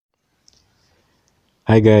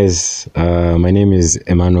Hi guys, my name is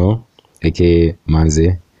Emmanuel, aka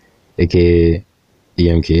Manze, aka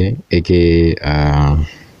EMK, aka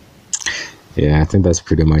yeah, I think that's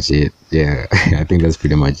pretty much it. Yeah, I think that's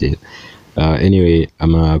pretty much it. Anyway,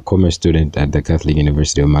 I'm a commerce student at the Catholic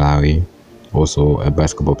University of Malawi, also a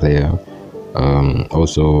basketball player,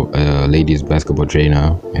 also a ladies basketball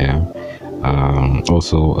trainer. Yeah,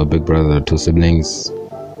 also a big brother, two siblings.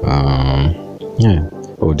 Um, yeah.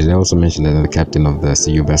 Oh, did I also mention that I'm the captain of the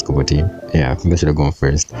CU basketball team? Yeah, I think I should have gone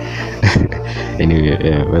first. Anyway,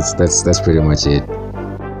 yeah, that's pretty much it.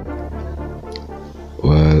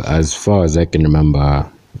 Well, as far as I can remember,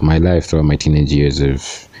 my life throughout my teenage years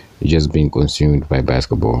have just been consumed by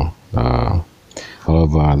basketball.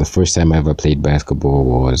 However, the first time I ever played basketball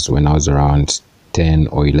was when I was around 10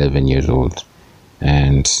 or 11 years old.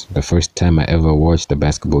 And the first time I ever watched a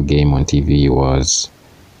basketball game on TV was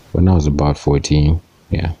when I was about 14.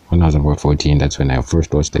 Yeah, when I was about 14, that's when I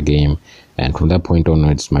first watched the game. And from that point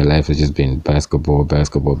onwards, my life has just been basketball,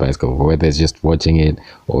 basketball, basketball. Whether it's just watching it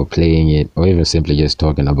or playing it or even simply just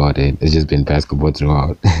talking about it, it's just been basketball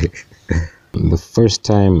throughout. The first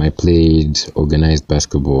time I played organized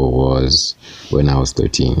basketball was when I was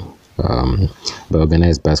 13. By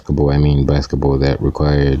organized basketball, I mean basketball that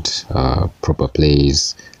required proper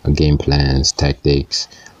plays, game plans, tactics,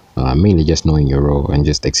 mainly just knowing your role and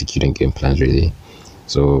just executing game plans, really.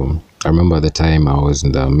 So I remember at the time I was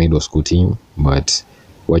in the middle school team, but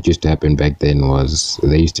what used to happen back then was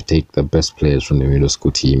they used to take the best players from the middle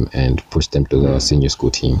school team and push them to the senior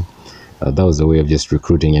school team. That was a way of just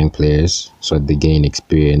recruiting young players so that they gain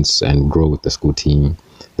experience and grow with the school team,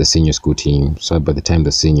 the senior school team. So by the time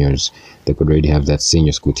the seniors, they could already have that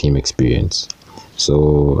senior school team experience.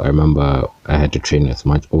 So I remember I had to train with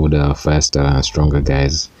much older, faster, and stronger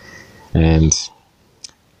guys. And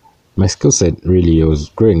my skill set really was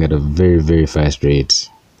growing at a very, very fast rate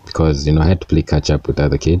because, I had to play catch up with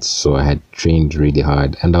other kids. So I had trained really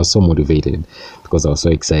hard and I was so motivated because I was so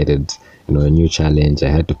excited. A new challenge. I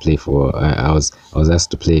had to play for. I was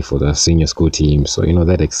asked to play for the senior school team. So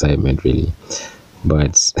that excitement really.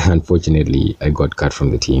 But unfortunately, I got cut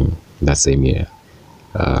from the team that same year.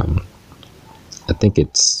 I think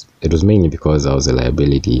it was mainly because I was a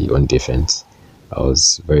liability on defense. I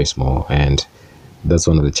was very small, and that's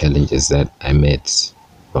one of the challenges that I met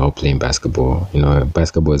while playing basketball.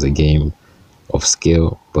 Basketball is a game of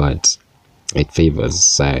skill, but it favors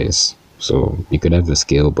size. So you could have the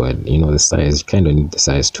skill, but the size, you kind of need the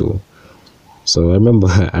size too. So I remember,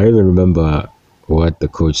 I even remember what the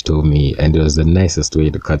coach told me, and it was the nicest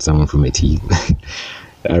way to cut someone from a team.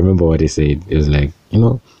 I remember what he said. It was like,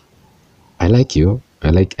 I like you.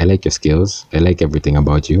 I like your skills. I like everything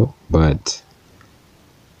about you, but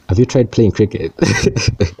have you tried playing cricket?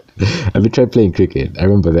 Have you tried playing cricket? I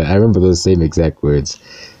remember that. I remember those same exact words.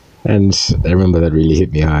 And I remember that really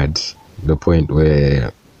hit me hard. The point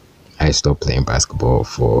where I stopped playing basketball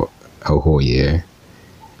for a whole year.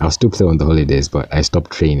 I'll still play on the holidays, but I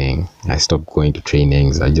stopped training. I stopped going to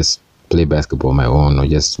trainings. I just play basketball on my own or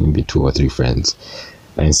just maybe two or three friends.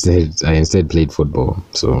 I instead played football.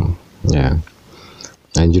 So yeah.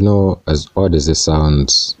 And as odd as this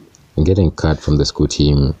sounds, getting cut from the school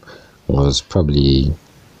team was probably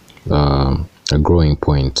a growing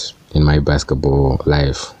point in my basketball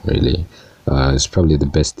life, really. It's probably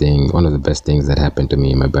one of the best things that happened to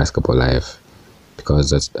me in my basketball life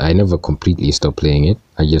because I never completely stopped playing it.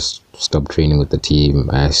 I just stopped training with the team.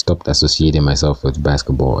 I stopped associating myself with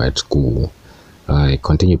basketball at school. I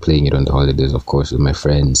continued playing it on the holidays, of course, with my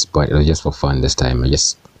friends, but it was just for fun this time. I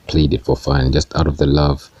just played it for fun, just out of the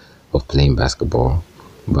love of playing basketball.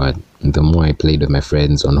 But the more I played with my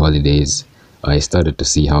friends on holidays, I started to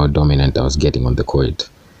see how dominant I was getting on the court,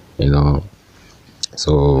 you know.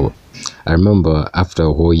 So I remember after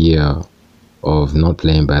a whole year of not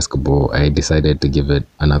playing basketball, I decided to give it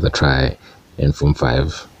another try in Form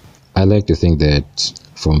 5. I like to think that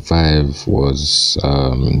Form 5 was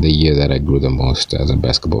the year that I grew the most as a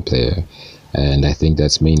basketball player. And I think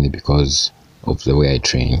that's mainly because of the way I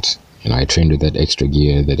trained. I trained with that extra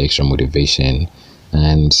gear, that extra motivation,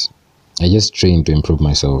 and I just trained to improve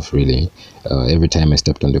myself, really. Every time I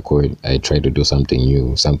stepped on the court, I tried to do something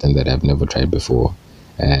new, something that I've never tried before.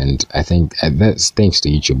 And I think that's thanks to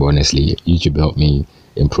YouTube, honestly. YouTube helped me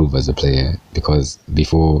improve as a player because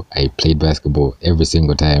before I played basketball, every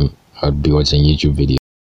single time I'd be watching YouTube videos.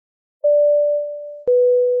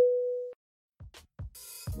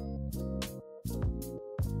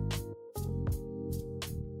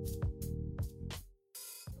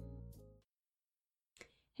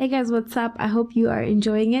 Hey guys, what's up? I hope you are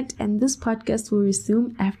enjoying it, and this podcast will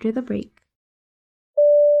resume after the break.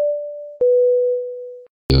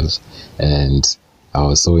 handles. And I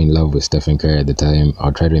was so in love with Stephen Curry at the time.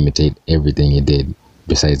 I'll try to imitate everything he did,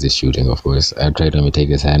 besides the shooting, of course. I tried to imitate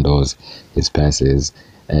his handles, his passes,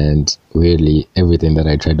 and weirdly, everything that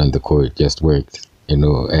I tried on the court just worked,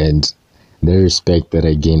 and the respect that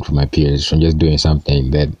I gained from my peers from just doing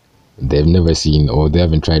something that they've never seen or they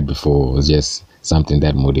haven't tried before was just something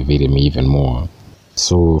that motivated me even more.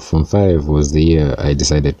 So from 5 was the year I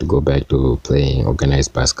decided to go back to playing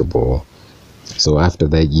organized basketball. So after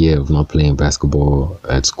that year of not playing basketball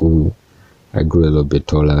at school, I grew a little bit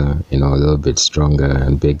taller, a little bit stronger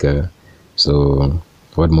and bigger. So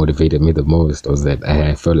what motivated me the most was that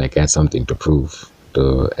I felt like I had something to prove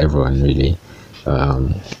to everyone, really.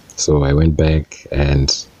 Um, so I went back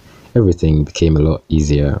and everything became a lot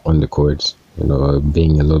easier on the court.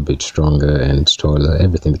 Being a little bit stronger and taller,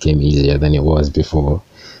 everything became easier than it was before.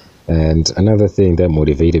 And another thing that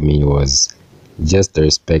motivated me was just the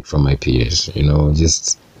respect from my peers,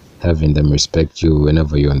 just having them respect you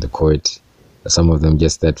whenever you're on the court. Some of them,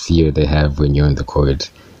 just that fear they have when you're on the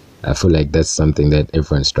court. I feel like that's something that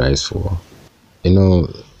everyone strives for.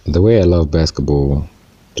 The way I love basketball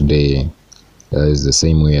today is the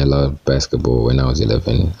same way I loved basketball when I was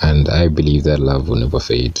 11. And I believe that love will never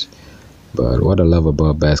fade. But what I love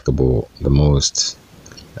about basketball the most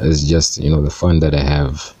is just, the fun that I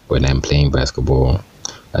have when I'm playing basketball.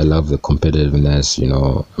 I love the competitiveness,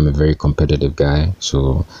 I'm a very competitive guy.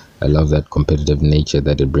 So I love that competitive nature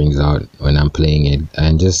that it brings out when I'm playing it.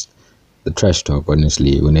 And just the trash talk,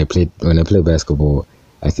 honestly. When I play basketball,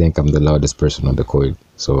 I think I'm the loudest person on the court.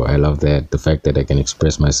 So I love that. The fact that I can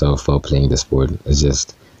express myself while playing the sport is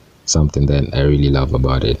just something that I really love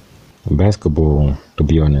about it. Basketball, to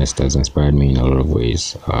be honest, has inspired me in a lot of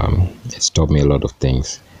ways. It's taught me a lot of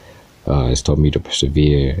things. It's taught me to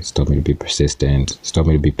persevere. It's taught me to be persistent. It's taught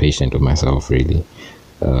me to be patient with myself, really.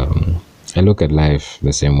 I look at life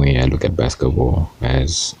the same way I look at basketball,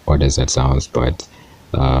 as odd as that sounds, but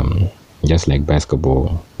just like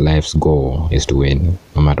basketball, life's goal is to win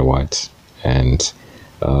no matter what. And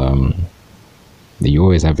you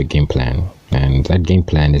always have a game plan. And that game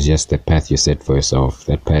plan is just the path you set for yourself,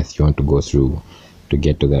 that path you want to go through to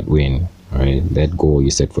get to that win, right? That goal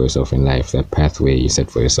you set for yourself in life, that pathway you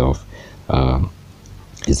set for yourself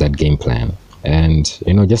is that game plan. And,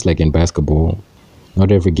 just like in basketball,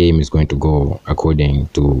 not every game is going to go according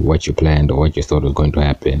to what you planned or what you thought was going to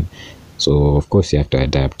happen. So, of course, you have to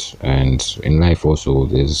adapt. And in life also,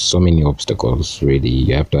 there's so many obstacles, really.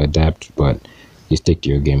 You have to adapt, but you stick to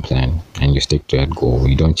your game plan and you stick to that goal.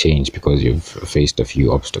 You don't change because you've faced a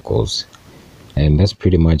few obstacles. And that's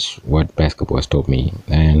pretty much what basketball has taught me.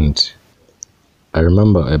 And I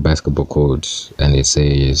remember a basketball quote, and it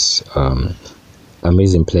says,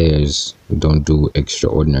 amazing players don't do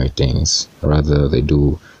extraordinary things. Rather, they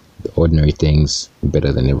do the ordinary things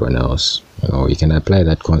better than everyone else. You can apply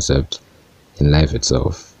that concept in life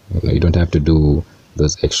itself. You don't have to do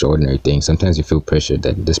those extraordinary things. Sometimes you feel pressured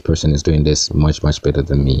that this person is doing this much, much better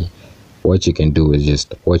than me. What you can do is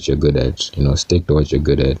just what you're good at, stick to what you're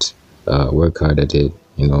good at, work hard at it,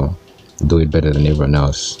 do it better than everyone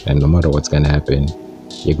else. And no matter what's going to happen,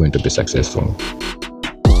 you're going to be successful.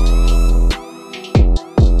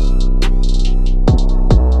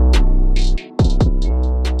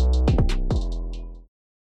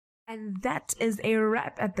 And that is a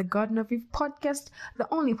wrap at the Garden of Eve podcast, the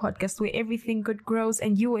only podcast where everything good grows,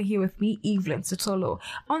 and you are here with me, Evelyn Sotolo.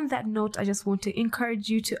 On that note, I just want to encourage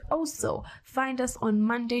you to also find us on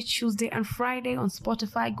Monday, Tuesday, and Friday on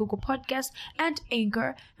Spotify, Google Podcasts, and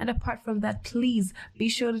Anchor. And apart from that, please be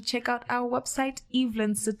sure to check out our website,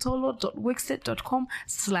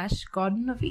 evelynsotolo.wixit.com/Garden of Eve.